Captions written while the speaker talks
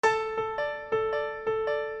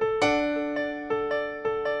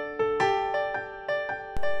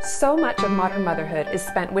So much of modern motherhood is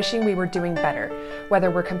spent wishing we were doing better, whether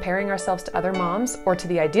we're comparing ourselves to other moms or to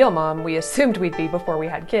the ideal mom we assumed we'd be before we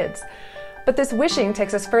had kids. But this wishing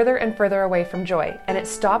takes us further and further away from joy, and it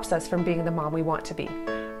stops us from being the mom we want to be.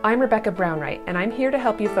 I'm Rebecca Brownwright, and I'm here to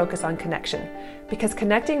help you focus on connection, because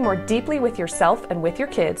connecting more deeply with yourself and with your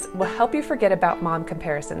kids will help you forget about mom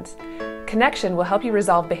comparisons. Connection will help you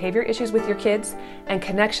resolve behavior issues with your kids, and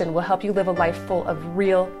connection will help you live a life full of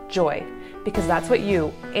real joy, because that's what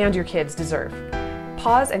you and your kids deserve.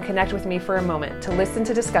 Pause and connect with me for a moment to listen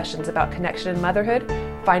to discussions about connection in motherhood,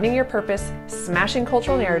 finding your purpose, smashing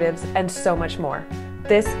cultural narratives, and so much more.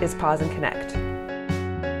 This is Pause and Connect.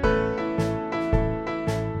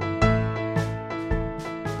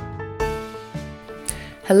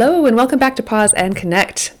 Hello and welcome back to Pause and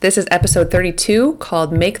Connect. This is episode 32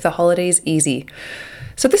 called Make the Holidays Easy.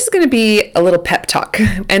 So this is going to be a little pep talk,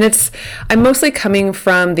 and I'm mostly coming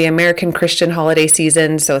from the American Christian holiday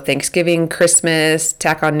season, so Thanksgiving, Christmas,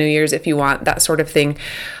 tack on New Year's if you want, that sort of thing.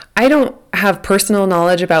 I don't have personal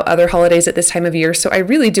knowledge about other holidays at this time of year, so I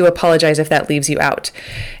really do apologize if that leaves you out.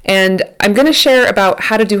 And I'm going to share about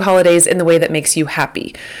how to do holidays in the way that makes you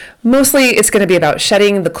happy. Mostly it's going to be about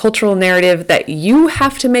shedding the cultural narrative that you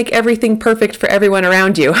have to make everything perfect for everyone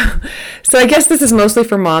around you. So I guess this is mostly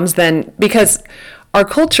for moms then, because our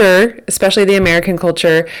culture, especially the American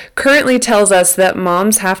culture, currently tells us that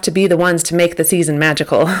moms have to be the ones to make the season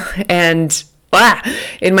magical. And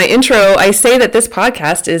in my intro, I say that this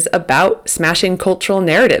podcast is about smashing cultural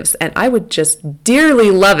narratives, and I would just dearly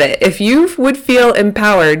love it if you would feel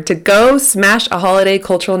empowered to go smash a holiday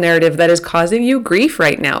cultural narrative that is causing you grief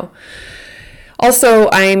right now. Also,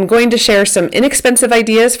 I'm going to share some inexpensive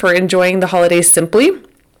ideas for enjoying the holidays simply,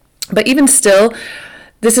 but even still,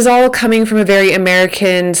 this is all coming from a very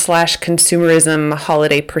American/consumerism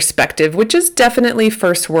holiday perspective, which is definitely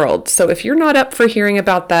first world. So if you're not up for hearing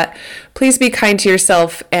about that, please be kind to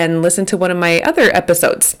yourself and listen to one of my other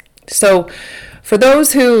episodes. So for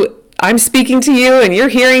those who I'm speaking to you and you're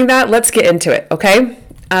hearing that, let's get into it, okay?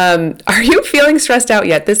 Are you feeling stressed out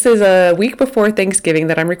yet? This is a week before Thanksgiving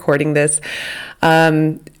that I'm recording this.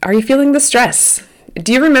 Are you feeling the stress?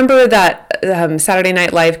 Do you remember that Saturday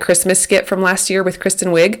Night Live Christmas skit from last year with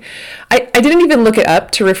Kristen Wiig? I didn't even look it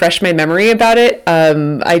up to refresh my memory about it.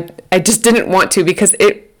 I just didn't want to because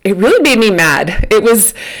it really made me mad. It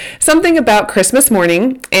was something about Christmas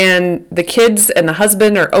morning, and the kids and the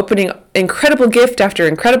husband are opening incredible gift after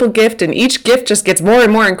incredible gift, and each gift just gets more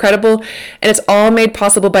and more incredible, and it's all made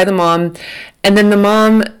possible by the mom. And then the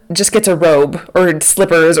mom just gets a robe or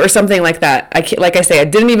slippers or something like that. Like I say, I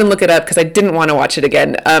didn't even look it up because I didn't want to watch it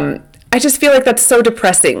again. I just feel like that's so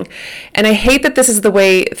depressing. And I hate that this is the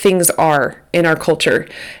way things are in our culture.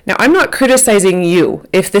 Now, I'm not criticizing you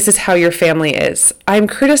if this is how your family is. I'm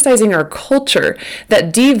criticizing our culture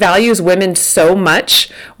that devalues women so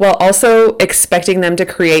much while also expecting them to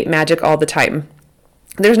create magic all the time.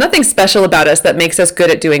 There's nothing special about us that makes us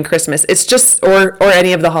good at doing Christmas. It's just, or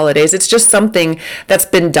any of the holidays. It's just something that's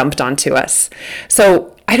been dumped onto us.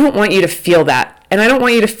 So I don't want you to feel that. And I don't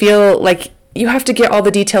want you to feel like you have to get all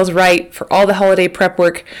the details right for all the holiday prep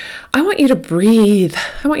work. I want you to breathe.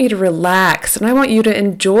 I want you to relax. And I want you to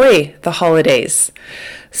enjoy the holidays.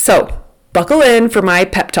 So buckle in for my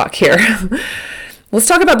pep talk here. Let's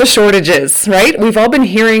talk about the shortages, right? We've all been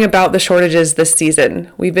hearing about the shortages this season.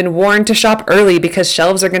 We've been warned to shop early because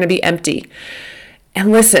shelves are going to be empty. And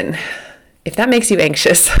listen, if that makes you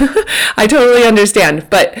anxious, I totally understand,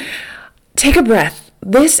 but take a breath.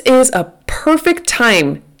 This is a perfect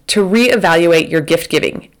time to reevaluate your gift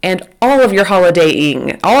giving and all of your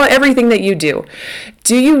holidaying, everything that you do.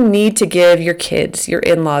 Do you need to give your kids, your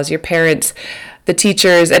in-laws, your parents, the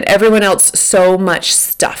teachers, and everyone else so much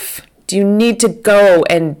stuff? Do you need to go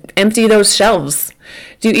and empty those shelves?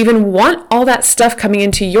 Do you even want all that stuff coming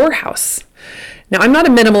into your house? Now, I'm not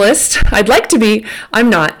a minimalist. I'd like to be. I'm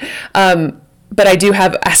not. But I do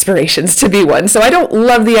have aspirations to be one. So I don't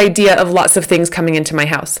love the idea of lots of things coming into my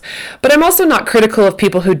house. But I'm also not critical of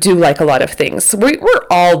people who do like a lot of things. We're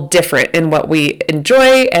all different in what we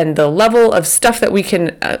enjoy and the level of stuff that we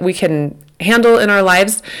can handle in our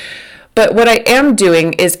lives. But what I am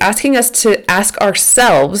doing is asking us to ask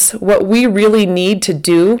ourselves what we really need to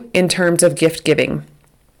do in terms of gift giving.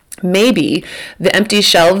 Maybe the empty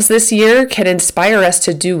shelves this year can inspire us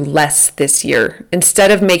to do less this year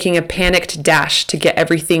instead of making a panicked dash to get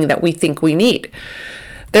everything that we think we need.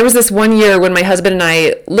 There was this one year when my husband and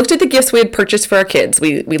I looked at the gifts we had purchased for our kids.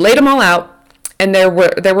 We laid them all out. And there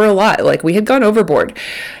were a lot, like we had gone overboard.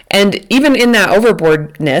 And even in that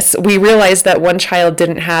overboardness, we realized that one child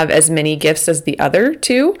didn't have as many gifts as the other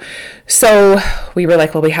two. So we were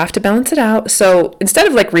like, well, we have to balance it out. So instead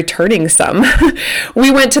of like returning some,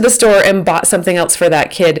 we went to the store and bought something else for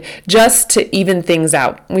that kid just to even things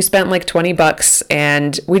out. We spent like $20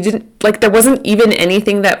 and we didn't like, there wasn't even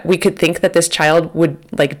anything that we could think that this child would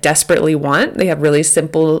like desperately want. They have really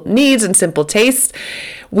simple needs and simple tastes.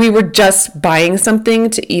 We were just buying something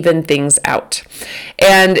to even things out.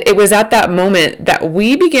 And it was at that moment that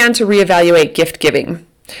we began to reevaluate gift giving.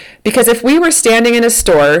 Because if we were standing in a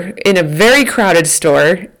store, in a very crowded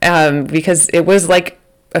store, because it was like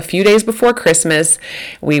a few days before Christmas,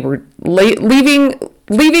 we were leaving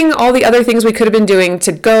all the other things we could have been doing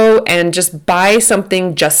to go and just buy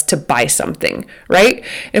something just to buy something, right?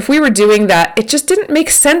 If we were doing that, it just didn't make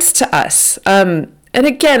sense to us. And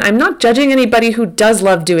again, I'm not judging anybody who does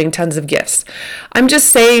love doing tons of gifts. I'm just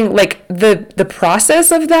saying like the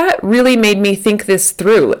process of that really made me think this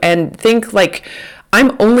through and think like,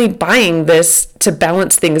 I'm only buying this to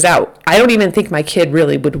balance things out. I don't even think my kid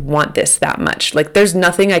really would want this that much. Like there's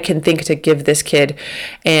nothing I can think to give this kid.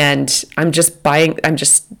 And I'm just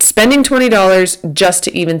spending $20 just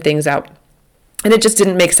to even things out. And it just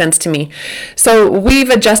didn't make sense to me. So we've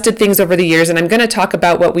adjusted things over the years, and I'm going to talk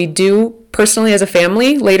about what we do personally as a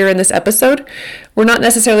family later in this episode. We're not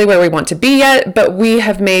necessarily where we want to be yet, but we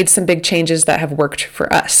have made some big changes that have worked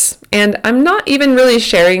for us. And I'm not even really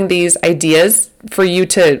sharing these ideas for you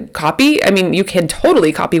to copy. I mean, you can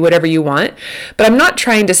totally copy whatever you want, but I'm not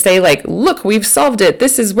trying to say like, look, we've solved it.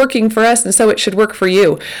 This is working for us, and so it should work for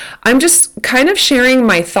you. I'm just kind of sharing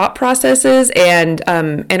my thought processes and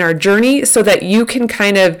our journey so that you can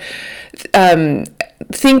kind of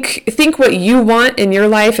think what you want in your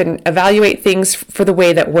life and evaluate things for the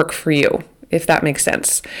way that work for you, if that makes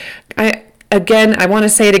sense. I want to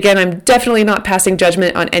say it again, I'm definitely not passing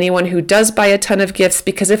judgment on anyone who does buy a ton of gifts,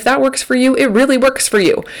 because if that works for you, it really works for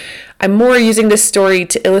you. I'm more using this story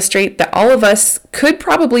to illustrate that all of us could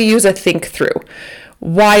probably use a think through.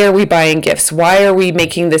 Why are we buying gifts? Why are we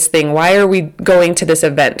making this thing? Why are we going to this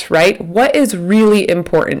event, right? What is really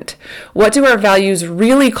important? What do our values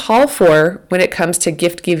really call for when it comes to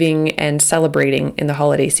gift giving and celebrating in the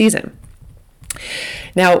holiday season?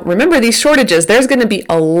 Now, remember these shortages, there's going to be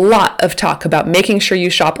a lot of talk about making sure you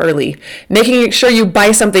shop early, making sure you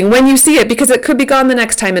buy something when you see it, because it could be gone the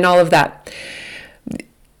next time and all of that.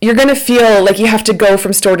 You're going to feel like you have to go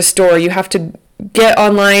from store to store. You have to get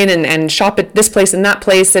online and shop at this place and that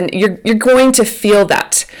place, and you're going to feel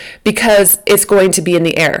that because it's going to be in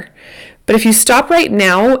the air. But if you stop right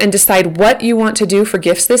now and decide what you want to do for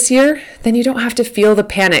gifts this year, then you don't have to feel the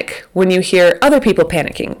panic when you hear other people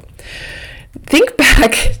panicking. Think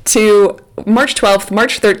back to March 12th,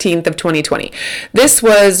 March 13th of 2020. This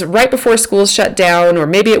was right before schools shut down, or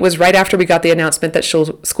maybe it was right after we got the announcement that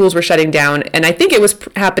schools were shutting down. And I think it was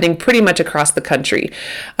happening pretty much across the country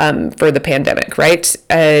for the pandemic, right?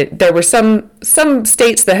 There were some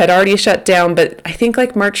states that had already shut down, but I think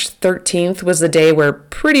like March 13th was the day where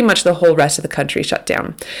pretty much the whole rest of the country shut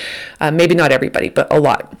down. Maybe not everybody, but a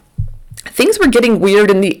lot. Things were getting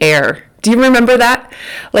weird in the air. Do you remember that?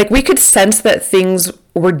 Like we could sense that things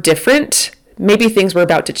were different. Maybe things were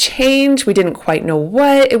about to change. We didn't quite know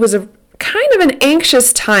what. It was a kind of an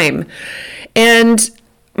anxious time. And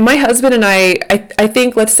my husband and I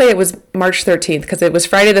think, let's say it was March 13th, because it was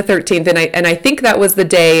Friday the 13th. And I think that was the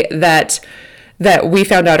day that we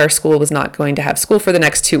found out our school was not going to have school for the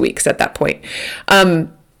next 2 weeks at that point.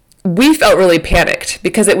 We felt really panicked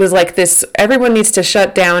because it was like this, everyone needs to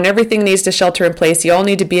shut down, everything needs to shelter in place, you all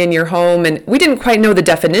need to be in your home, and we didn't quite know the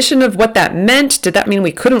definition of what that meant. Did that mean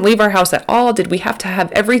we couldn't leave our house at all? Did we have to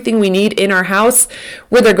have everything we need in our house?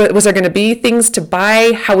 Was there going to be things to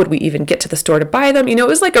buy? How would we even get to the store to buy them? You know, it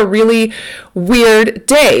was like a really weird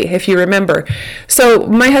day, if you remember. So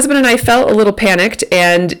my husband and I felt a little panicked,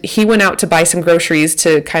 and he went out to buy some groceries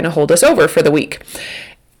to kind of hold us over for the week.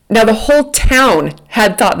 Now, the whole town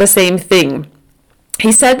had thought the same thing.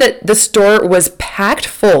 He said that the store was packed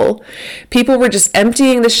full. People were just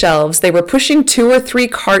emptying the shelves. They were pushing 2 or 3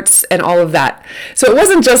 carts and all of that. So it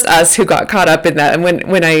wasn't just us who got caught up in that. And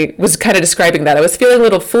when I was kind of describing that, I was feeling a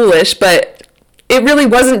little foolish, but it really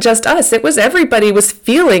wasn't just us. It was everybody was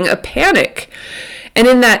feeling a panic. And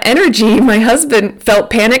in that energy, my husband felt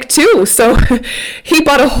panic too. So he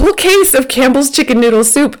bought a whole case of Campbell's chicken noodle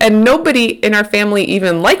soup, and nobody in our family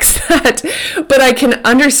even likes that. But I can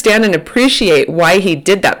understand and appreciate why he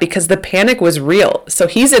did that, because the panic was real. So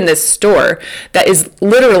he's in this store that is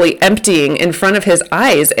literally emptying in front of his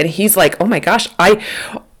eyes, and he's like, oh my gosh,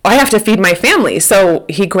 I have to feed my family. So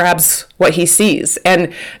he grabs what he sees,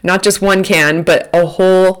 and not just one can, but a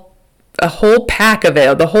whole pack of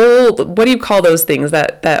it, the whole, what do you call those things?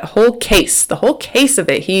 That whole case, the whole case of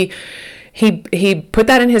it. He put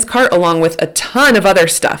that in his cart along with a ton of other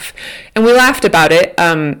stuff, and we laughed about it.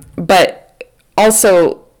 But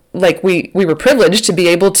also, like, we were privileged to be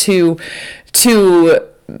able to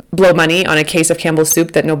blow money on a case of Campbell's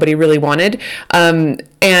soup that nobody really wanted.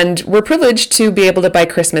 And we're privileged to be able to buy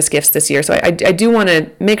Christmas gifts this year. So I do want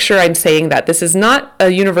to make sure I'm saying that this is not a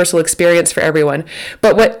universal experience for everyone.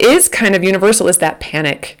 But what is kind of universal is that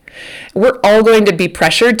panic. We're all going to be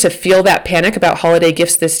pressured to feel that panic about holiday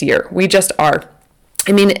gifts this year. We just are.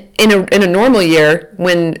 I mean, in a normal year,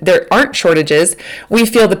 when there aren't shortages, we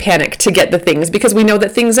feel the panic to get the things because we know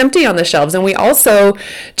that things empty on the shelves, and we also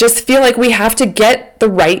just feel like we have to get the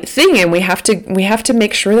right thing, and we have to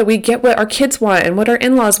make sure that we get what our kids want and what our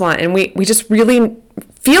in-laws want, and we just really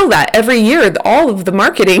feel that every year. All of the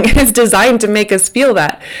marketing is designed to make us feel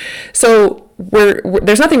that. So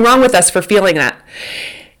there's nothing wrong with us for feeling that,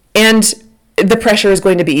 and the pressure is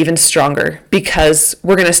going to be even stronger because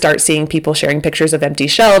we're going to start seeing people sharing pictures of empty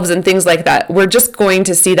shelves and things like that. We're just going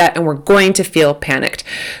to see that, and we're going to feel panicked.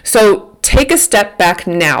 So take a step back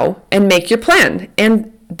now and make your plan.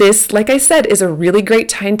 And this, like I said, is a really great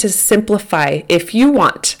time to simplify. If you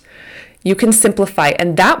want, you can simplify,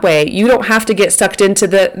 and that way you don't have to get sucked into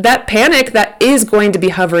that panic that is going to be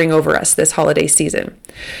hovering over us this holiday season.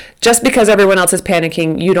 Just because everyone else is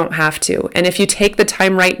panicking, you don't have to. And if you take the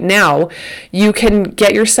time right now, you can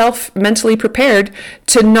get yourself mentally prepared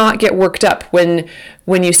to not get worked up when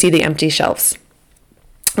you see the empty shelves.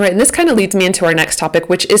 All right, and this kind of leads me into our next topic,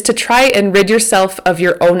 which is to try and rid yourself of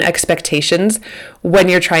your own expectations when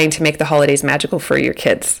you're trying to make the holidays magical for your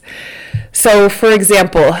kids. So, for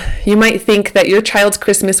example, you might think that your child's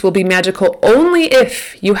Christmas will be magical only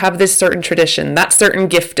if you have this certain tradition, that certain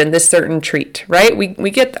gift, and this certain treat, right? We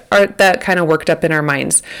get that kind of worked up in our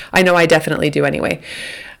minds. I know I definitely do anyway.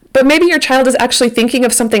 But maybe your child is actually thinking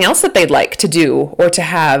of something else that they'd like to do or to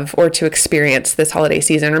have or to experience this holiday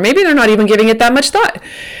season, or maybe they're not even giving it that much thought.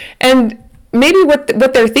 And maybe what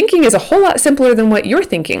they're thinking is a whole lot simpler than what you're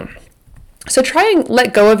thinking. So try and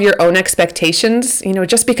let go of your own expectations.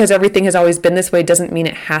 Just because everything has always been this way doesn't mean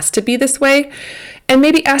it has to be this way. And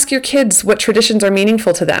maybe ask your kids what traditions are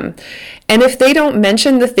meaningful to them. And if they don't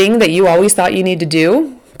mention the thing that you always thought you need to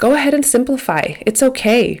do, go ahead and simplify. It's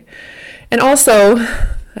okay. And also,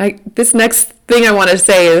 this next thing I want to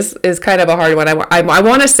say is kind of a hard one. I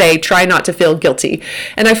want to say try not to feel guilty.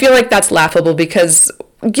 And I feel like that's laughable because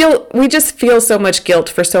we just feel so much guilt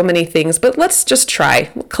for so many things, but let's just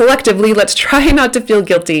try. Collectively, let's try not to feel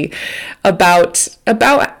guilty about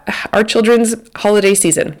our children's holiday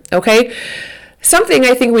season, okay? Something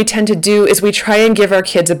I think we tend to do is we try and give our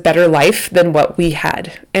kids a better life than what we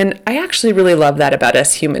had. And I actually really love that about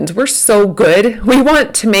us humans. We're so good. We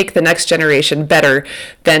want to make the next generation better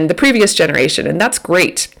than the previous generation, and that's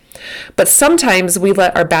great. But sometimes we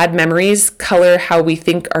let our bad memories color how we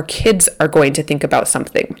think our kids are going to think about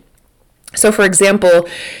something. So for example,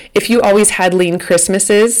 if you always had lean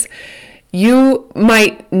Christmases, you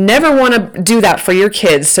might never want to do that for your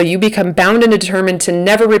kids, so you become bound and determined to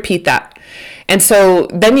never repeat that. And so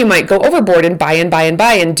then you might go overboard and buy and buy and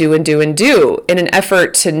buy and do in an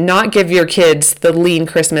effort to not give your kids the lean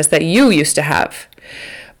Christmas that you used to have.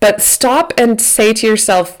 But stop and say to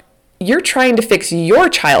yourself, you're trying to fix your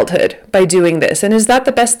childhood by doing this. And is that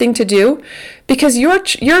the best thing to do? Because your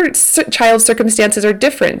child's circumstances are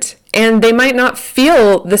different, and they might not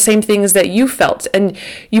feel the same things that you felt. And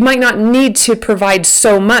you might not need to provide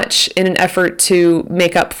so much in an effort to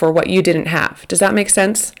make up for what you didn't have. Does that make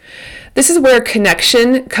sense? This is where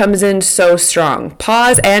connection comes in so strong.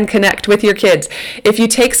 Pause and connect with your kids. If you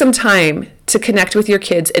take some time to connect with your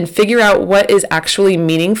kids and figure out what is actually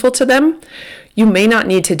meaningful to them, you may not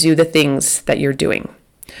need to do the things that you're doing.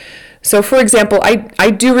 So for example,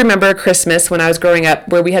 I do remember a Christmas when I was growing up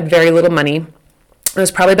where we had very little money. I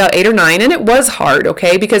was probably about 8 or 9, and it was hard,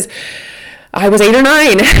 okay, because I was 8 or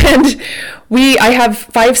 9, and I have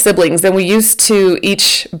 5 siblings, and we used to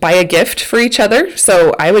each buy a gift for each other.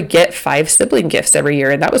 So I would get 5 sibling gifts every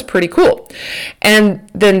year, and that was pretty cool. And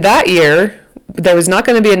then that year, there was not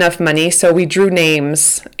going to be enough money, so we drew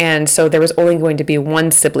names, and so there was only going to be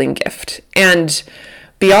 1 sibling gift. And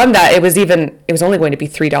beyond that, it was only going to be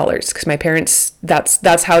 $3 because my parents,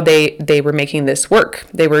 that's how they were making this work.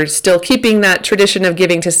 They were still keeping that tradition of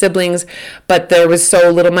giving to siblings, but there was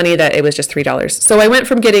so little money that it was just $3. So I went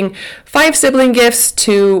from getting 5 sibling gifts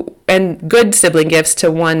and good sibling gifts to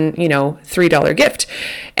one, $3 gift.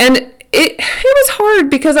 And it was hard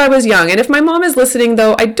because I was young. And if my mom is listening,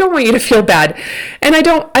 though, I don't want you to feel bad. And I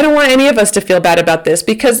don't want any of us to feel bad about this,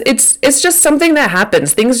 because it's just something that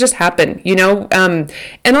happens. Things just happen,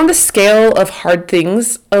 and on the scale of hard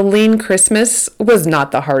things, a lean Christmas was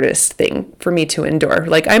not the hardest thing for me to endure.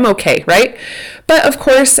 Like, I'm okay, right? But of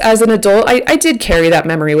course, as an adult, I did carry that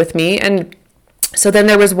memory with me. And so then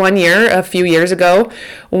there was one year, a few years ago,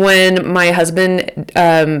 when my husband,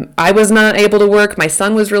 I was not able to work. My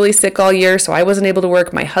son was really sick all year, so I wasn't able to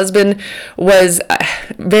work. My husband was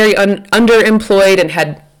very underemployed and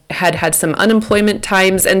had some unemployment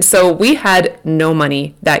times. And so we had no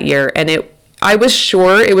money that year. And I was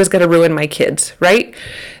sure it was going to ruin my kids, right?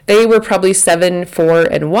 They were probably 7, 4,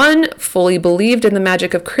 and 1, fully believed in the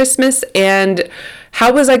magic of Christmas. And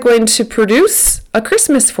how was I going to produce a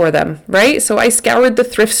Christmas for them, right? So I scoured the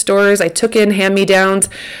thrift stores. I took in hand-me-downs.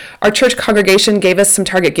 Our church congregation gave us some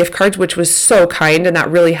Target gift cards, which was so kind, and that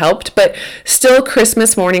really helped. But still,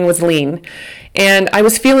 Christmas morning was lean. And I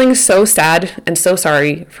was feeling so sad and so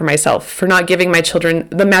sorry for myself for not giving my children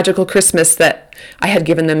the magical Christmas that I had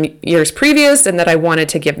given them years previous and that I wanted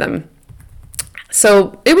to give them.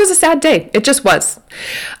 So it was a sad day. It just was.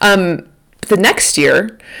 The next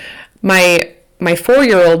year, my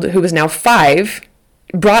 4-year-old, who was now 5,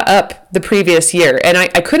 brought up the previous year. And I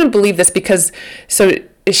couldn't believe this because, so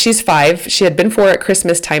she's 5. She had been 4 at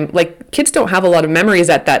Christmas time. Like, kids don't have a lot of memories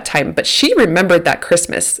at that time, but she remembered that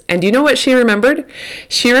Christmas. And you know what she remembered?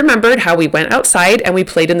 She remembered how we went outside and we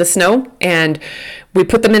played in the snow, and we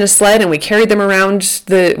put them in a sled and we carried them around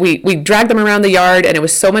we dragged them around the yard, and it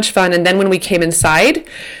was so much fun. And then when we came inside,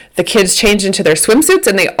 the kids changed into their swimsuits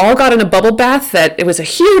and they all got in a bubble bath it was a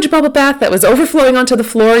huge bubble bath that was overflowing onto the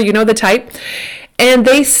floor, you know the type. And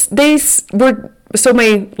they were, so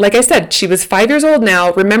like I said, she was 5 years old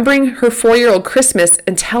now, remembering her 4-year-old Christmas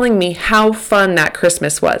and telling me how fun that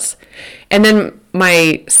Christmas was. And then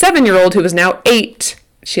my 7-year-old, who was now 8,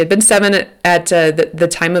 she had been 7 at the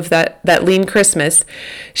time of that lean Christmas,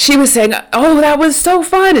 she was saying, oh, that was so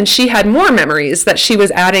fun. And she had more memories that she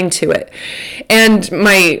was adding to it. And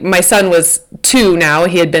my son was 2 now.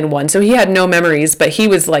 He had been 1, so he had no memories, but he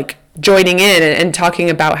was like joining in and talking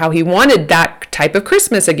about how he wanted that type of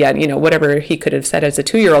Christmas again, whatever he could have said as a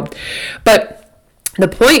 2-year-old. But the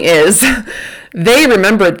point is, they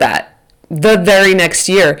remembered that the very next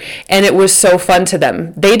year, and it was so fun to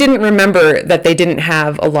them. They didn't remember that they didn't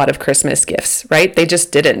have a lot of Christmas gifts, right? They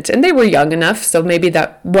just didn't. And they were young enough, so maybe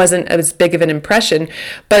that wasn't as big of an impression,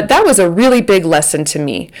 but that was a really big lesson to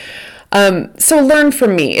me. So learn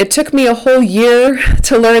from me. It took me a whole year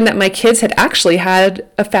to learn that my kids had actually had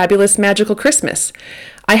a fabulous, magical Christmas.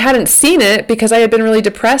 I hadn't seen it because I had been really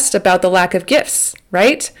depressed about the lack of gifts,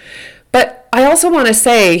 right? But I also want to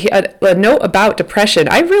say a note about depression.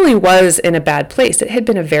 I really was in a bad place. It had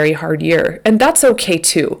been a very hard year, and that's okay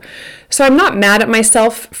too. So I'm not mad at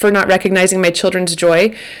myself for not recognizing my children's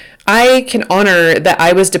joy. I can honor that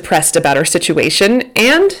I was depressed about our situation,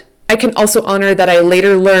 and I can also honor that I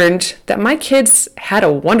later learned that my kids had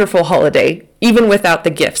a wonderful holiday, even without the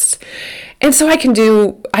gifts. And so I can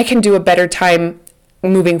do a better time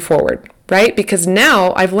moving forward, right? Because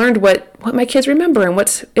now I've learned what my kids remember and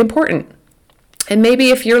what's important. And maybe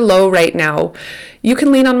if you're low right now, you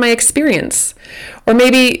can lean on my experience. Or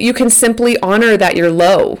maybe you can simply honor that you're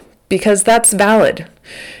low, because that's valid.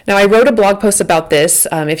 Now, I wrote a blog post about this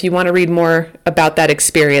if you want to read more about that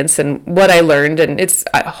experience and what I learned, and it's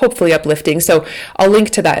hopefully uplifting. So I'll link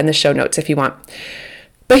to that in the show notes if you want.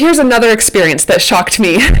 But here's another experience that shocked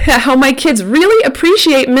me, how my kids really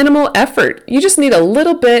appreciate minimal effort. You just need a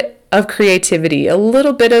little bit of creativity, a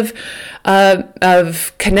little bit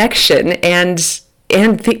of connection, and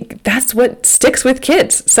that's what sticks with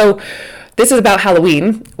kids. So this is about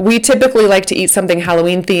Halloween. We typically like to eat something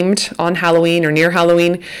Halloween themed on Halloween or near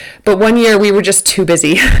Halloween, but one year we were just too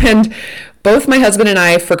busy, and both my husband and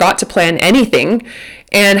I forgot to plan anything,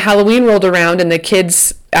 and Halloween rolled around and the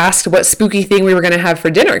kids asked what spooky thing we were going to have for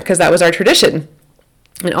dinner, because that was our tradition.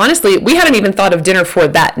 And honestly, we hadn't even thought of dinner for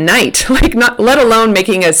that night, let alone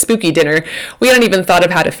making a spooky dinner. We hadn't even thought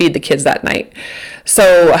of how to feed the kids that night.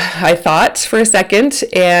 So I thought for a second,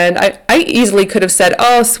 and I easily could have said,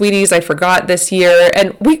 oh, sweeties, I forgot this year.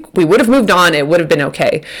 And we would have moved on. It would have been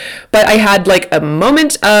okay. But I had a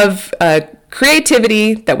moment of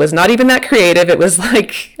creativity that was not even that creative. It was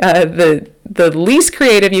the least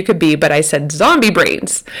creative you could be. But I said zombie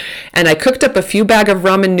brains. And I cooked up a few bags of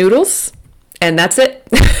ramen noodles. And that's it.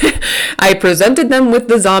 I presented them with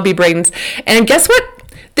the zombie brains. And guess what?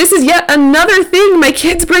 This is yet another thing my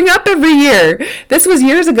kids bring up every year. This was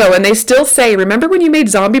years ago, and they still say, remember when you made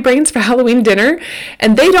zombie brains for Halloween dinner?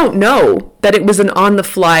 And they don't know that it was an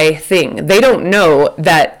on-the-fly thing. They don't know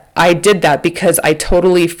that I did that because I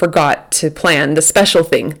totally forgot to plan the special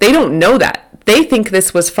thing. They don't know that. They think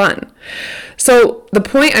this was fun. So the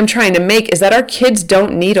point I'm trying to make is that our kids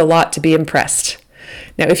don't need a lot to be impressed.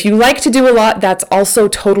 Now, if you like to do a lot, that's also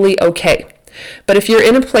totally okay. But if you're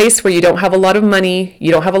in a place where you don't have a lot of money,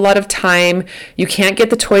 you don't have a lot of time, you can't get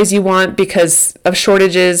the toys you want because of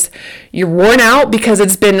shortages, you're worn out because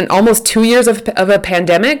it's been almost 2 years of a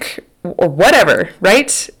pandemic or whatever,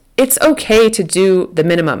 right? It's okay to do the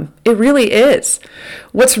minimum. It really is.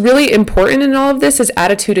 What's really important in all of this is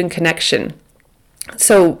attitude and connection.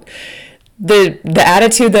 So the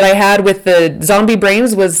attitude that I had with the zombie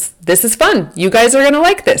brains was, this is fun. You guys are going to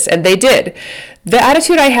like this. And they did. The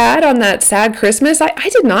attitude I had on that sad Christmas, I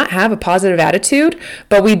did not have a positive attitude,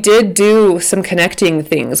 but we did do some connecting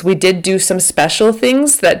things. We did do some special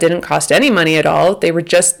things that didn't cost any money at all. They were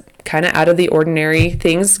just kind of out of the ordinary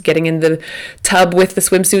things, getting in the tub with the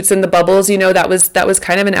swimsuits and the bubbles, that was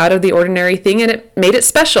kind of an out of the ordinary thing, and it made it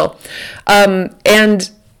special.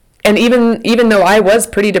 And even though I was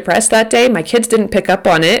pretty depressed that day, my kids didn't pick up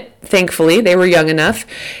on it. Thankfully, they were young enough,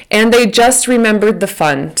 and they just remembered the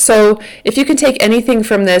fun. So if you can take anything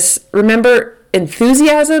from this, remember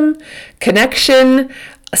enthusiasm, connection,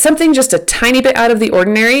 something just a tiny bit out of the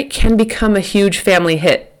ordinary can become a huge family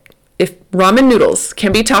hit. If ramen noodles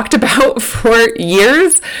can be talked about for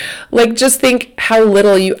years, just think how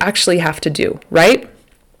little you actually have to do, right?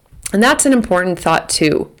 And that's an important thought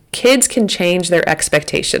too. Kids can change their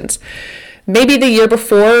expectations. Maybe the year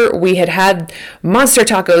before we had monster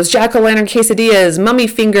tacos, jack-o'-lantern quesadillas, mummy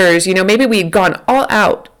fingers, maybe we'd gone all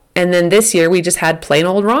out. And then this year we just had plain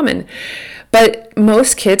old ramen. But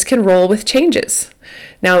most kids can roll with changes.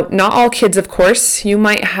 Now, not all kids, of course. You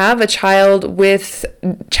might have a child with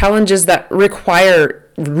challenges that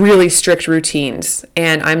require really strict routines.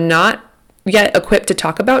 And I'm not yet equipped to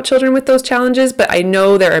talk about children with those challenges, but I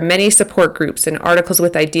know there are many support groups and articles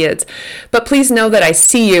with ideas. But please know that I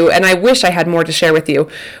see you, and I wish I had more to share with you.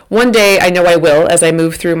 One day, I know I will as I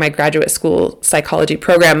move through my graduate school psychology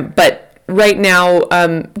program, but right now,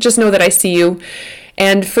 just know that I see you.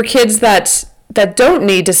 And for kids that don't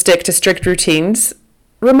need to stick to strict routines,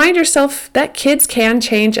 remind yourself that kids can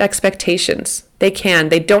change expectations. They can.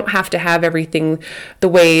 They don't have to have everything the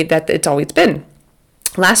way that it's always been.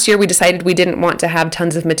 Last year, we decided we didn't want to have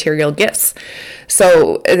tons of material gifts.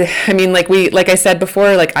 So, like I said before,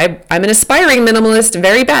 I'm an aspiring minimalist,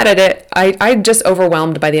 very bad at it. I'm just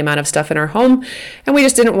overwhelmed by the amount of stuff in our home, and we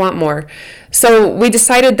just didn't want more. So we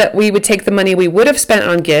decided that we would take the money we would have spent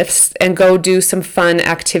on gifts and go do some fun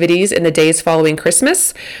activities in the days following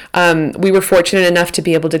Christmas. We were fortunate enough to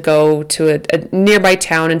be able to go to a nearby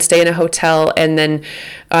town and stay in a hotel, and then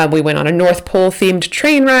we went on a North Pole themed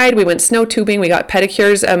train ride. We went snow tubing. We got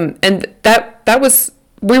pedicures, and that was.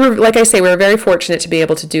 We were, like I say, we were very fortunate to be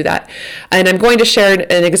able to do that. And I'm going to share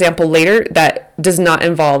an example later that does not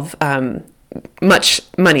involve much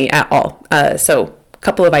money at all. So a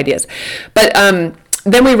couple of ideas. But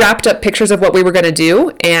then we wrapped up pictures of what we were going to do,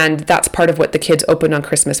 and that's part of what the kids opened on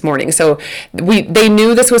Christmas morning. So they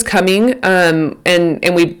knew this was coming,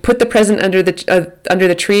 and we put the present under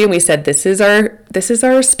the tree, and we said, this is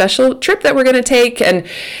our special trip that we're going to take,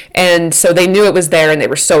 and so they knew it was there, and they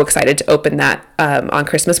were so excited to open that on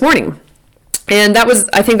Christmas morning. And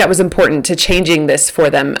I think that was important to changing this for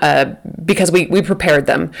them because we prepared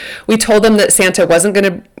them. We told them that Santa wasn't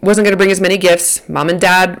gonna bring as many gifts. Mom and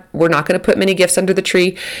Dad were not gonna put many gifts under the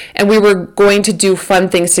tree, and we were going to do fun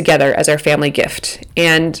things together as our family gift.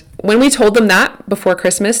 And when we told them that before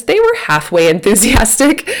Christmas, they were halfway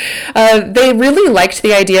enthusiastic. They really liked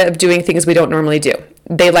the idea of doing things we don't normally do.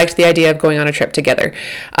 They liked the idea of going on a trip together,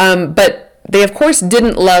 but they, of course,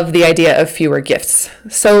 didn't love the idea of fewer gifts.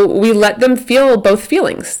 So we let them feel both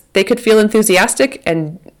feelings. They could feel enthusiastic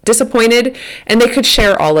and disappointed, and they could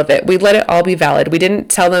share all of it. We let it all be valid. We didn't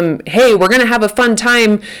tell them, hey, we're going to have a fun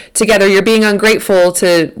time together. You're being ungrateful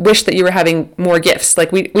to wish that you were having more gifts.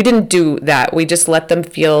 We didn't do that. We just let them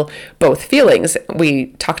feel both feelings. We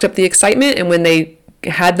talked up the excitement, and when they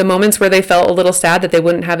had the moments where they felt a little sad that they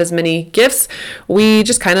wouldn't have as many gifts, we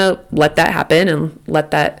just kind of let that happen and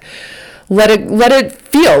let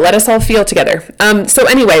us all feel together. So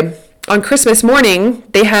anyway, on Christmas morning,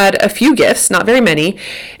 they had a few gifts, not very many,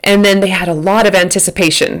 and then they had a lot of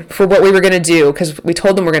anticipation for what we were going to do because we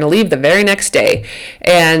told them we're going to leave the very next day.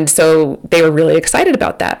 And so they were really excited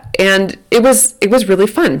about that. And it was really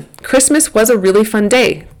fun. Christmas was a really fun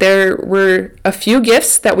day. There were a few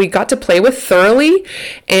gifts that we got to play with thoroughly,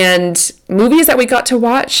 and movies that we got to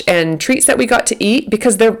watch, and treats that we got to eat,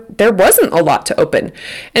 because there wasn't a lot to open.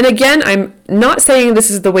 And again, I'm not saying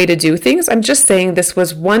this is the way to do things. I'm just saying this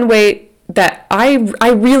was one way that I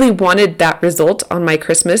really wanted that result on my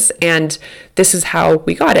Christmas, and this is how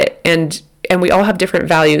we got it. And we all have different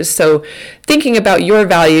values. So thinking about your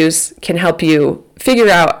values can help you figure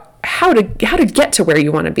out how to get to where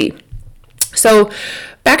you want to be. So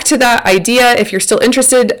back to that idea, if you're still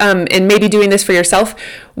interested in maybe doing this for yourself,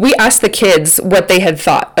 we asked the kids what they had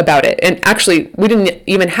thought about it. And actually, we didn't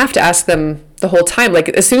even have to ask them the whole time. Like,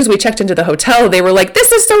 as soon as we checked into the hotel, they were like,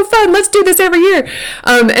 this is so fun, let's do this every year.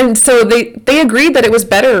 And so they agreed that it was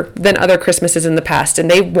better than other Christmases in the past, and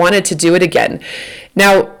they wanted to do it again.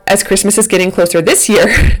 Now, as Christmas is getting closer this year,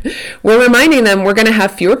 we're reminding them we're going to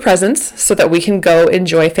have fewer presents so that we can go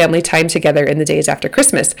enjoy family time together in the days after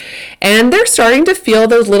Christmas. And they're starting to feel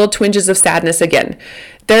those little twinges of sadness again.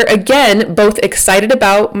 They're again both excited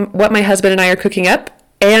about what my husband and I are cooking up,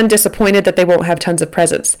 and disappointed that they won't have tons of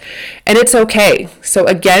presents. And it's okay. So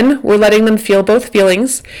again, we're letting them feel both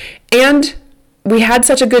feelings. And we had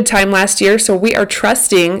such a good time last year, so we are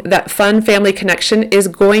trusting that fun family connection is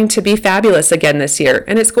going to be fabulous again this year,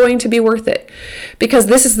 and it's going to be worth it. Because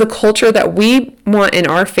this is the culture that we want in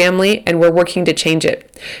our family, and we're working to change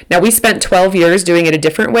it. Now, we spent 12 years doing it a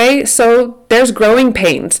different way, so there's growing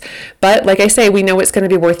pains. But like I say, we know it's going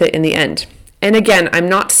to be worth it in the end. And again, I'm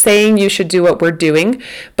not saying you should do what we're doing,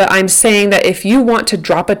 but I'm saying that if you want to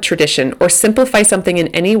drop a tradition or simplify something in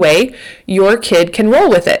any way, your kid can roll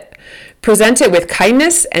with it. Present it with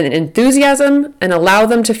kindness and enthusiasm, and allow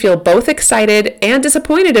them to feel both excited and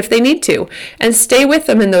disappointed if they need to, and stay with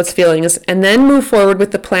them in those feelings, and then move forward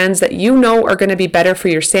with the plans that you know are going to be better for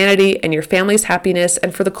your sanity and your family's happiness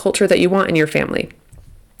and for the culture that you want in your family.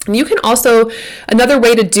 And you can also, another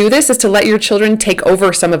way to do this is to let your children take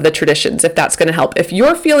over some of the traditions, if that's going to help. If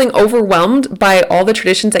you're feeling overwhelmed by all the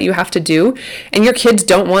traditions that you have to do, and your kids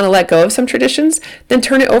don't want to let go of some traditions, then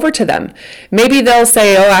turn it over to them. Maybe they'll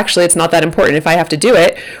say, oh, actually, it's not that important if I have to do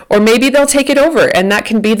it. Or maybe they'll take it over, and that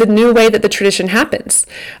can be the new way that the tradition happens.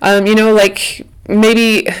 Like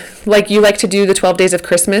maybe like you like to do the 12 days of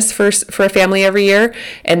Christmas for a family every year,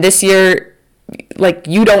 and this year, like,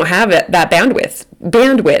 you don't have that bandwidth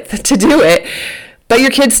to do it, but your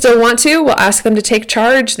kids still want to, we'll ask them to take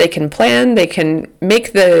charge. They can plan, they can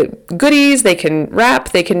make the goodies, they can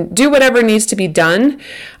wrap, they can do whatever needs to be done,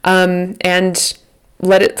 and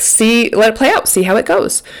let it play out, see how it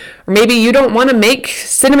goes. Or maybe you don't want to make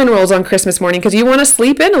cinnamon rolls on Christmas morning because you want to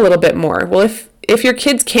sleep in a little bit more. Well, if your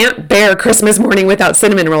kids can't bear Christmas morning without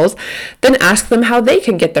cinnamon rolls, then ask them how they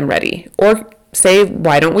can get them ready. Or say,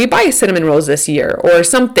 why don't we buy cinnamon rolls this year, or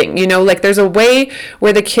something, like there's a way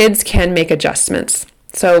where the kids can make adjustments.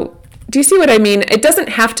 So do you see what I mean? It doesn't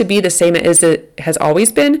have to be the same as it has always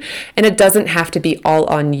been, and it doesn't have to be all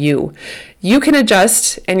on you. You can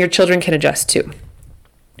adjust, and your children can adjust too.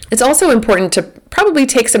 It's also important to probably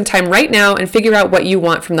take some time right now and figure out what you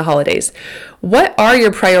want from the holidays. What are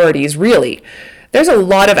your priorities, really? There's a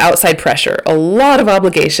lot of outside pressure, a lot of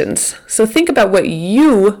obligations. So think about what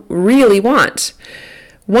you really want.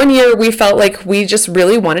 One year we felt like we just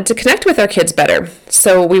really wanted to connect with our kids better.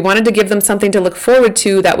 So we wanted to give them something to look forward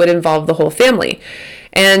to that would involve the whole family.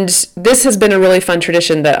 And this has been a really fun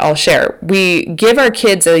tradition that I'll share. We give our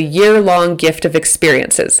kids a year-long gift of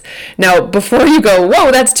experiences. Now, before you go,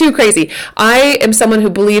 whoa, that's too crazy, I am someone who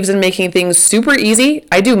believes in making things super easy.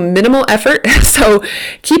 I do minimal effort, so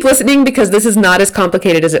keep listening because this is not as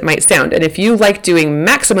complicated as it might sound. And if you like doing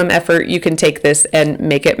maximum effort, you can take this and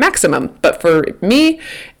make it maximum. But for me,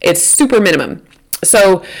 it's super minimum.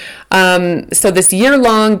 So this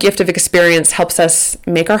year-long gift of experience helps us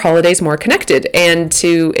make our holidays more connected and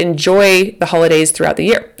to enjoy the holidays throughout the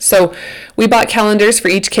year. So we bought calendars for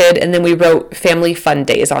each kid, and then we wrote family fun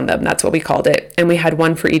days on them. That's what we called it. And we had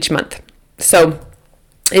one for each month. So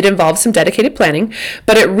it involved some dedicated planning,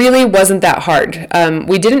 but it really wasn't that hard.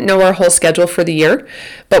 We didn't know our whole schedule for the year,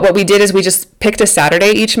 but what we did is we just picked a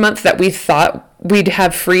Saturday each month that we thought we'd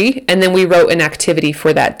have free, and then we wrote an activity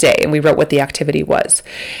for that day, and we wrote what the activity was.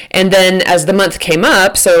 And then as the month came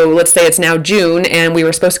up, so let's say it's now June and we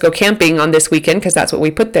were supposed to go camping on this weekend because that's what we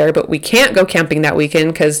put there, but we can't go camping that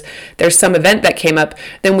weekend because there's some event that came up,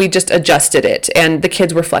 then we just adjusted it, and the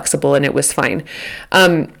kids were flexible and it was fine.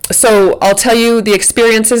 So I'll tell you the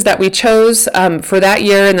experiences that we chose for that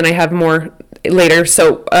year, and then I have more later.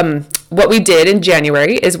 So what we did in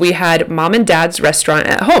January is we had Mom and Dad's restaurant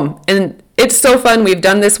at home, and it's so fun. We've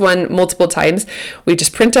done this one multiple times. We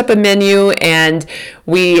just print up a menu, and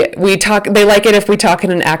we talk. They like it if we talk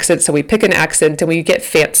in an accent, so we pick an accent and we get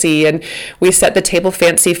fancy, and we set the table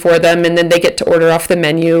fancy for them, and then they get to order off the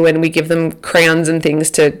menu, and we give them crayons and things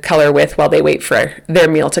to color with while they wait for their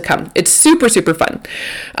meal to come. It's super, super fun.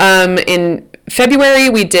 In February,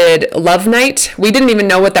 we did Love Night. We didn't even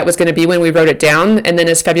know what that was going to be when we wrote it down. And then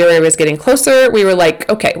as February was getting closer, we were like,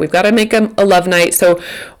 okay, we've got to make a love night. So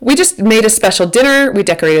we just made a special dinner. We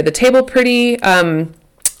decorated the table pretty.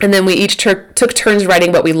 And then we each took turns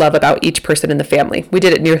writing what we love about each person in the family. We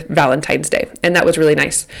did it near Valentine's Day, and that was really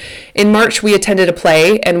nice. In March, we attended a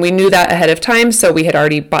play, and we knew that ahead of time, so we had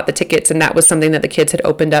already bought the tickets, and that was something that the kids had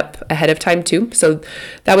opened up ahead of time too. So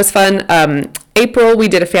that was fun. April, we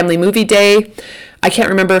did a family movie day. I can't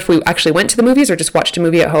remember if we actually went to the movies or just watched a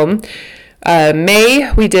movie at home.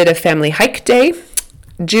 May, we did a family hike day.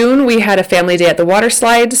 June, we had a family day at the water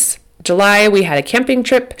slides. July, we had a camping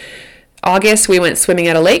trip. August, we went swimming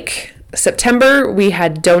at a lake. September, we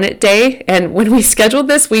had donut day. And when we scheduled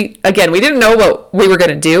this, we didn't know what we were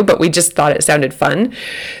going to do, but we just thought it sounded fun.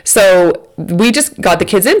 So we just got the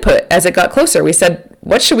kids' input as it got closer. We said,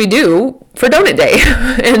 what should we do for donut day?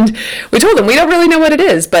 And we told them, we don't really know what it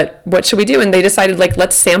is, but what should we do? And they decided,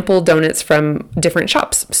 let's sample donuts from different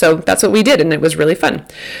shops. So that's what we did, and it was really fun.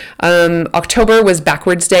 October was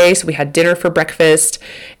backwards day, so we had dinner for breakfast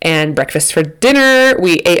and breakfast for dinner.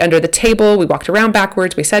 We ate under the table. We walked around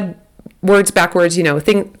backwards. We said words backwards,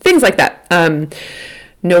 things like that.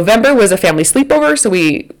 November was a family sleepover, so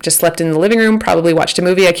we just slept in the living room, probably watched a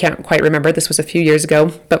movie. I can't quite remember. This was a few years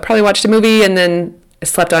ago, but probably watched a movie and then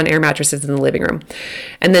slept on air mattresses in the living room.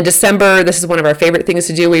 And then December, this is one of our favorite things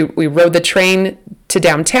to do. We rode the train to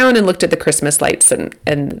downtown and looked at the Christmas lights,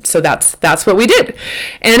 and so that's what we did.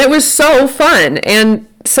 And it was so fun. And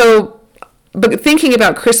so, but thinking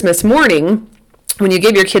about Christmas morning, when you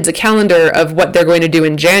give your kids a calendar of what they're going to do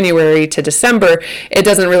in January to December, it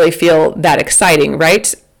doesn't really feel that exciting,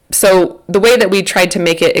 right? So the way that we tried to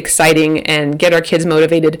make it exciting and get our kids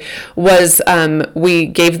motivated was we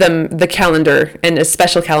gave them the calendar, and a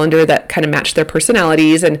special calendar that kind of matched their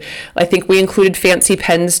personalities. And I think we included fancy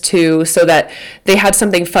pens too, so that they had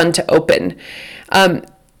something fun to open.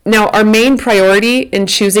 Now, our main priority in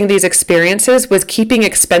choosing these experiences was keeping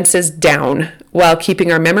expenses down while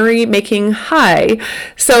keeping our memory making high.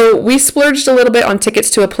 So we splurged a little bit on tickets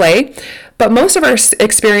to a play, but most of our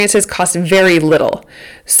experiences cost very little.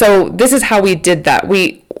 So this is how we did that.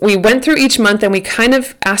 We went through each month and we kind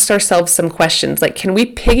of asked ourselves some questions, like, can we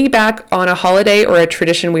piggyback on a holiday or a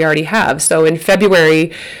tradition we already have? So in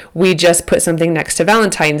February, we just put something next to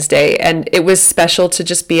Valentine's Day, and it was special to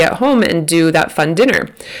just be at home and do that fun dinner.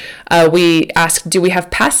 We asked, do we have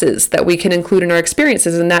passes that we can include in our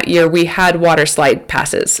experiences? And that year we had water slide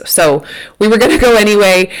passes. So we were going to go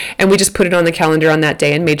anyway, and we just put it on the calendar on that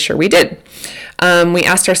day and made sure we did. We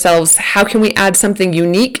asked ourselves, how can we add something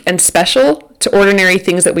unique and special to ordinary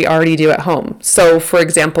things that we already do at home? So for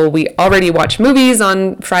example, we already watch movies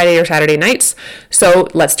on Friday or Saturday nights, so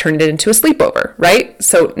let's turn it into a sleepover, right?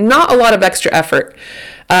 So not a lot of extra effort.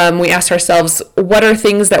 We asked ourselves, what are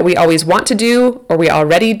things that we always want to do or we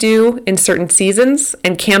already do in certain seasons?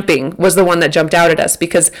 And camping was the one that jumped out at us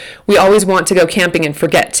because we always want to go camping and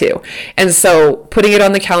forget to. And so putting it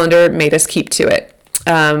on the calendar made us keep to it.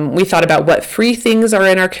 We thought about what free things are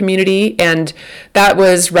in our community, and that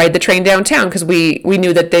was Ride the Train Downtown, because we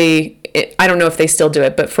knew that I don't know if they still do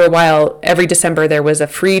it, but for a while, every December there was a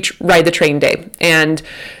free Ride the Train Day, and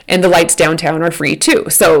the lights downtown are free too.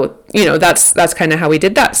 So, that's kind of how we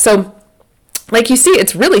did that. So like you see,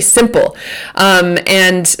 it's really simple.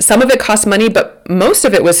 And some of it cost money, but most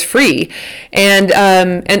of it was free. And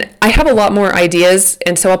I have a lot more ideas.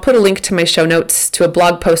 And so I'll put a link to my show notes to a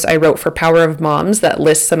blog post I wrote for Power of Moms that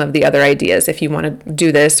lists some of the other ideas if you want to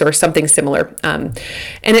do this or something similar. And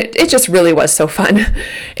it just really was so fun.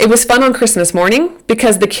 It was fun on Christmas morning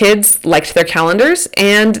because the kids liked their calendars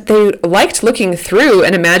and they liked looking through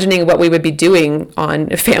and imagining what we would be doing on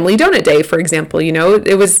Family Donut Day, for example.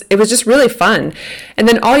 It was just really fun. And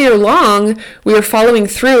then all year long, we were following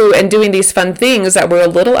through and doing these fun things that were a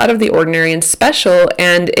little out of the ordinary and special,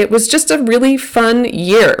 and it was just a really fun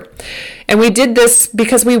year. And we did this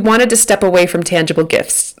because we wanted to step away from tangible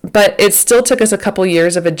gifts, but it still took us a couple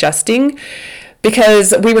years of adjusting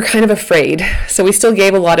because we were kind of afraid. So we still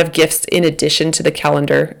gave a lot of gifts in addition to the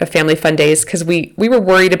calendar of family fun days because we were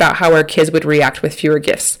worried about how our kids would react with fewer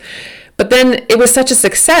gifts. But then it was such a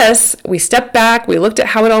success, we stepped back, we looked at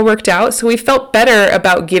how it all worked out, so we felt better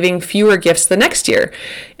about giving fewer gifts the next year.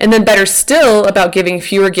 And then better still about giving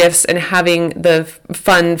fewer gifts and having the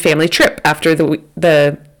fun family trip after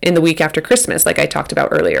in the week after Christmas, like I talked about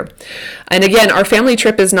earlier. And again, our family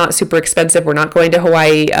trip is not super expensive. We're not going to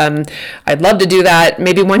Hawaii. I'd love to do that.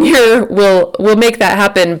 Maybe one year we'll make that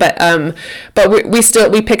happen.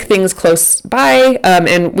 But we pick things close by,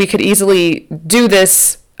 and we could easily do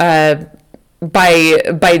this by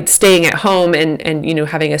staying at home and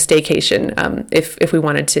having a staycation if we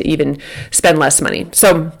wanted to even spend less money.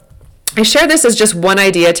 So I share this as just one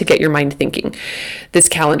idea to get your mind thinking, this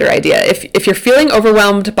calendar idea. If you're feeling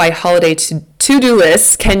overwhelmed by holiday to-do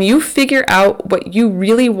lists, can you figure out what you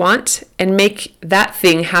really want and make that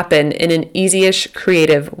thing happen in an easy-ish,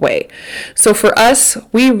 creative way? So for us,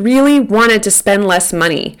 we really wanted to spend less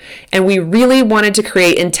money, and we really wanted to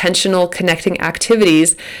create intentional connecting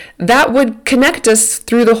activities that would connect us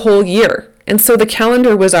through the whole year. And so the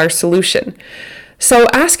calendar was our solution. So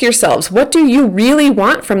ask yourselves, what do you really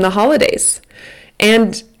want from the holidays?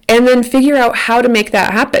 And then figure out how to make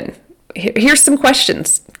that happen. Here's some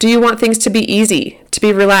questions. Do you want things to be easy, to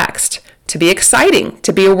be relaxed, to be exciting,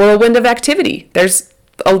 to be a whirlwind of activity? There's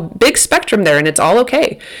a big spectrum there, and it's all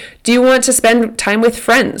okay. Do you want to spend time with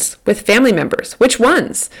friends, with family members? Which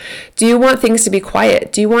ones? Do you want things to be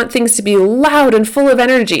quiet? Do you want things to be loud and full of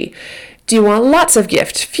energy? Do you want lots of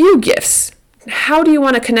gifts, few gifts? How do you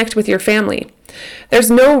want to connect with your family? There's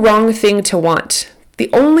no wrong thing to want. The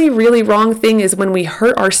only really wrong thing is when we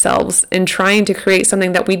hurt ourselves in trying to create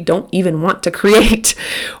something that we don't even want to create,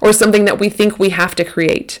 or something that we think we have to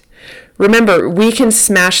create. Remember, we can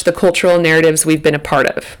smash the cultural narratives we've been a part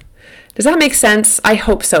of. Does that make sense? I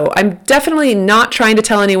hope so. I'm definitely not trying to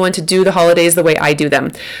tell anyone to do the holidays the way I do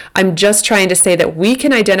them. I'm just trying to say that we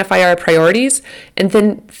can identify our priorities and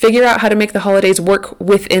then figure out how to make the holidays work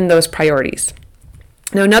within those priorities.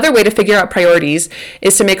 Now, another way to figure out priorities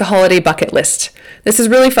is to make a holiday bucket list. This is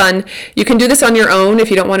really fun. You can do this on your own if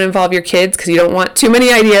you don't want to involve your kids because you don't want too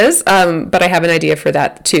many ideas, but I have an idea for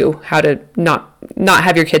that too, how to not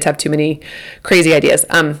have your kids have too many crazy ideas.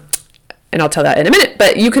 And I'll tell that in a minute,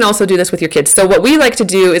 but you can also do this with your kids. So what we like to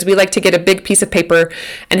do is we like to get a big piece of paper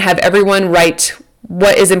and have everyone write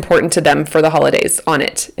what is important to them for the holidays on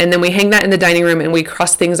it. And then we hang that in the dining room and we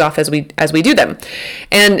cross things off as we do them.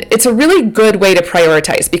 And it's a really good way to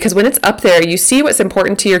prioritize because when it's up there, you see what's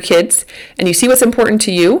important to your kids and you see what's important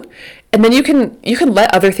to you, and then you can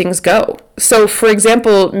let other things go. So for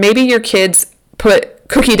example, maybe your kids put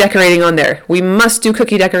cookie decorating on there. We must do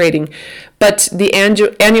cookie decorating. But the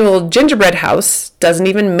annual gingerbread house doesn't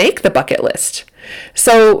even make the bucket list.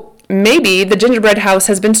 So maybe the gingerbread house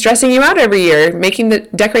has been stressing you out every year, making the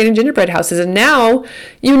decorating gingerbread houses, and now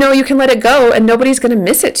you know you can let it go and nobody's going to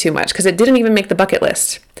miss it too much because it didn't even make the bucket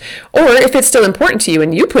list. Or if it's still important to you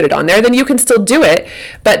and you put it on there, then you can still do it,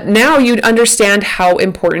 but now you'd understand how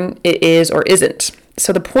important it is or isn't.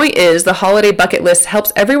 So the point is, the holiday bucket list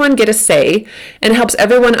helps everyone get a say and helps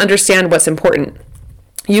everyone understand what's important.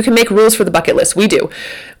 You can make rules for the bucket list. We do.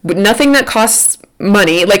 Nothing that costs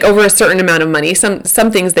money, like over a certain amount of money. Some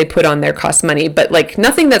things they put on there cost money, but like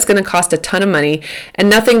nothing that's going to cost a ton of money, and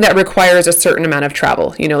nothing that requires a certain amount of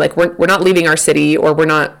travel. You know, like we're not leaving our city, or we're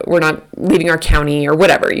not leaving our county, or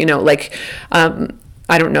whatever. You know, like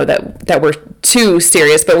I don't know that we're too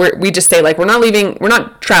serious, but we just say like we're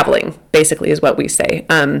not traveling, basically is what we say.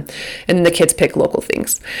 And the kids pick local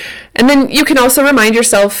things. And then you can also remind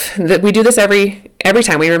yourself that we do this every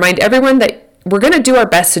time. We remind everyone that we're going to do our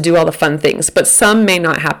best to do all the fun things, but some may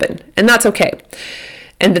not happen, and that's okay.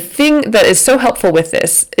 And the thing that is so helpful with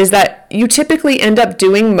this is that you typically end up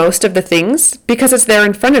doing most of the things because it's there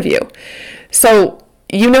in front of you. So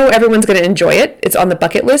you know everyone's going to enjoy it. It's on the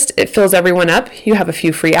bucket list. It fills everyone up. You have a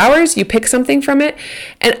few free hours. You pick something from it.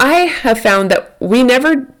 And I have found that we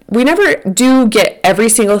never do get every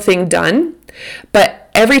single thing done, but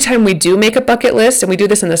every time we do make a bucket list, and we do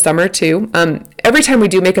this in the summer too, every time we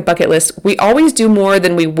do make a bucket list, we always do more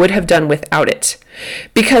than we would have done without it.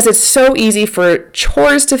 Because it's so easy for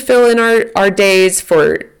chores to fill in our days,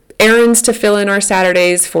 for errands to fill in our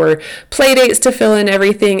Saturdays, for play dates to fill in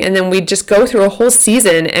everything, and then we just go through a whole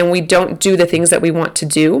season and we don't do the things that we want to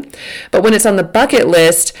do. But when it's on the bucket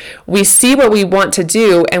list, we see what we want to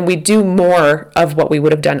do and we do more of what we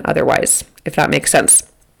would have done otherwise, if that makes sense.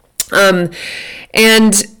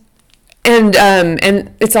 And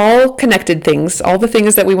And it's all connected things. All the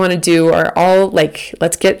things that we want to do are all like,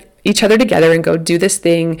 let's get each other together and go do this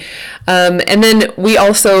thing. And then we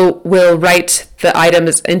also will write the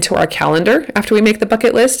items into our calendar after we make the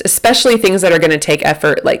bucket list, especially things that are going to take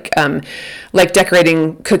effort, like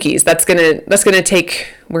decorating cookies. That's gonna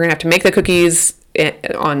take. We're gonna have to make the cookies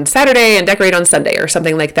on Saturday and decorate on Sunday or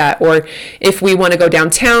something like that. Or if we want to go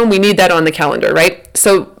downtown, we need that on the calendar, right?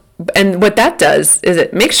 So. And what that does is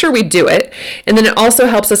it makes sure we do it. And then it also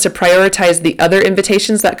helps us to prioritize the other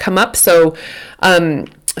invitations that come up. So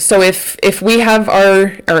if we have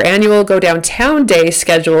our annual go downtown day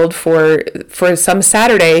scheduled for some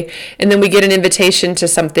Saturday, and then we get an invitation to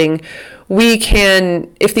something, we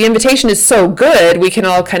can, if the invitation is so good, we can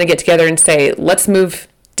all kind of get together and say, let's move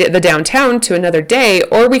the downtown to another day,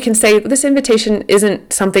 or we can say this invitation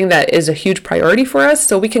isn't something that is a huge priority for us,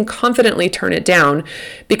 so we can confidently turn it down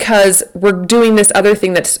because we're doing this other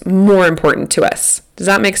thing that's more important to us. Does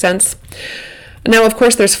that make sense? Now, of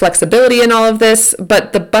course, there's flexibility in all of this,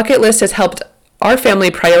 but the bucket list has helped our family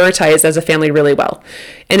prioritize as a family really well.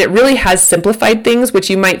 And it really has simplified things, which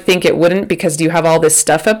you might think it wouldn't because you have all this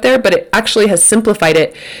stuff up there, but it actually has simplified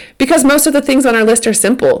it because most of the things on our list are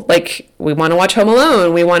simple. Like, we want to watch Home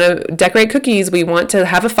Alone, we want to decorate cookies, we want to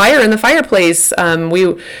have a fire in the fireplace,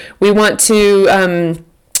 we want to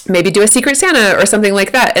maybe do a Secret Santa or something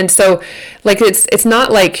like that. And so, like, it's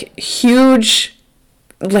not like huge,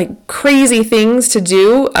 like crazy things to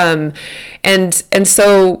do, and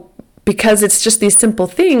so because it's just these simple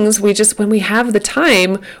things, when we have the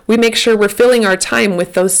time, we make sure we're filling our time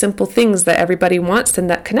with those simple things that everybody wants and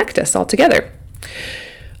that connect us all together.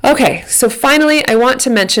 Okay, so finally, I want to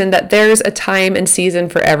mention that there's a time and season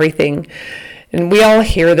for everything. And we all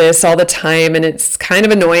hear this all the time, and it's kind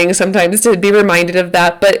of annoying sometimes to be reminded of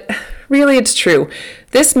that, but really it's true.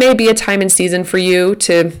 This may be a time and season for you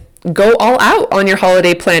to go all out on your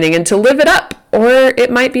holiday planning and to live it up. Or it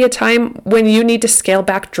might be a time when you need to scale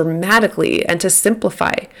back dramatically and to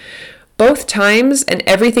simplify. Both times and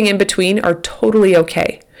everything in between are totally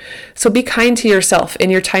okay. So be kind to yourself in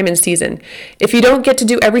your time and season. If you don't get to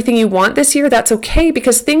do everything you want this year, that's okay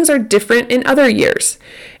because things are different in other years.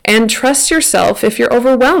 And trust yourself if you're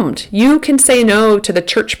overwhelmed. You can say no to the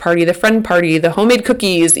church party, the friend party, the homemade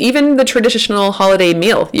cookies, even the traditional holiday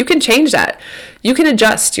meal. You can change that. You can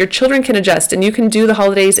adjust. Your children can adjust, and you can do the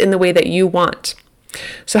holidays in the way that you want.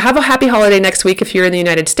 So have a happy holiday next week if you're in the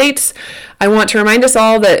United States. I want to remind us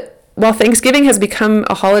all that while Thanksgiving has become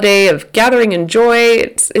a holiday of gathering and joy,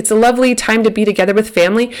 it's a lovely time to be together with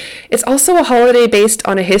family. It's also a holiday based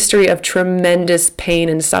on a history of tremendous pain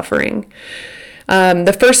and suffering.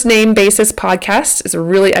 The First Name Basis podcast is a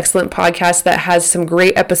really excellent podcast that has some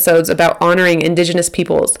great episodes about honoring Indigenous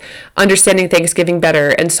peoples, understanding Thanksgiving better,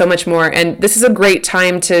 and so much more. And this is a great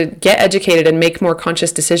time to get educated and make more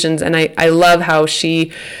conscious decisions. And I love how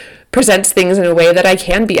she presents things in a way that I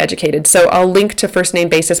can be educated. So I'll link to First Name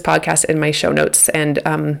Basis podcast in my show notes, and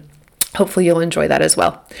hopefully you'll enjoy that as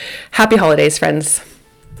well. Happy holidays, friends.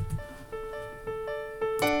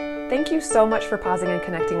 Thank you so much for pausing and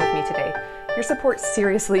connecting with me today. Your support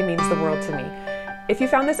seriously means the world to me. If you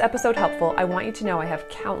found this episode helpful, I want you to know I have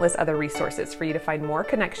countless other resources for you to find more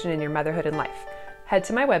connection in your motherhood and life. Head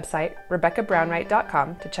to my website,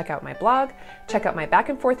 RebeccaBrownWright.com, to check out my blog, check out my back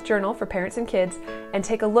and forth journal for parents and kids, and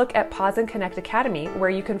take a look at Pause and Connect Academy, where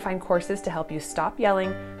you can find courses to help you stop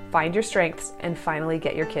yelling, find your strengths, and finally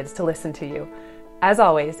get your kids to listen to you. As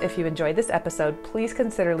always, if you enjoyed this episode, please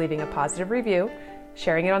consider leaving a positive review,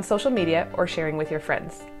 sharing it on social media, or sharing with your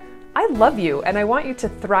friends. I love you, and I want you to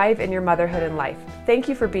thrive in your motherhood and life. Thank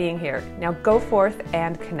you for being here. Now go forth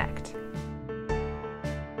and connect.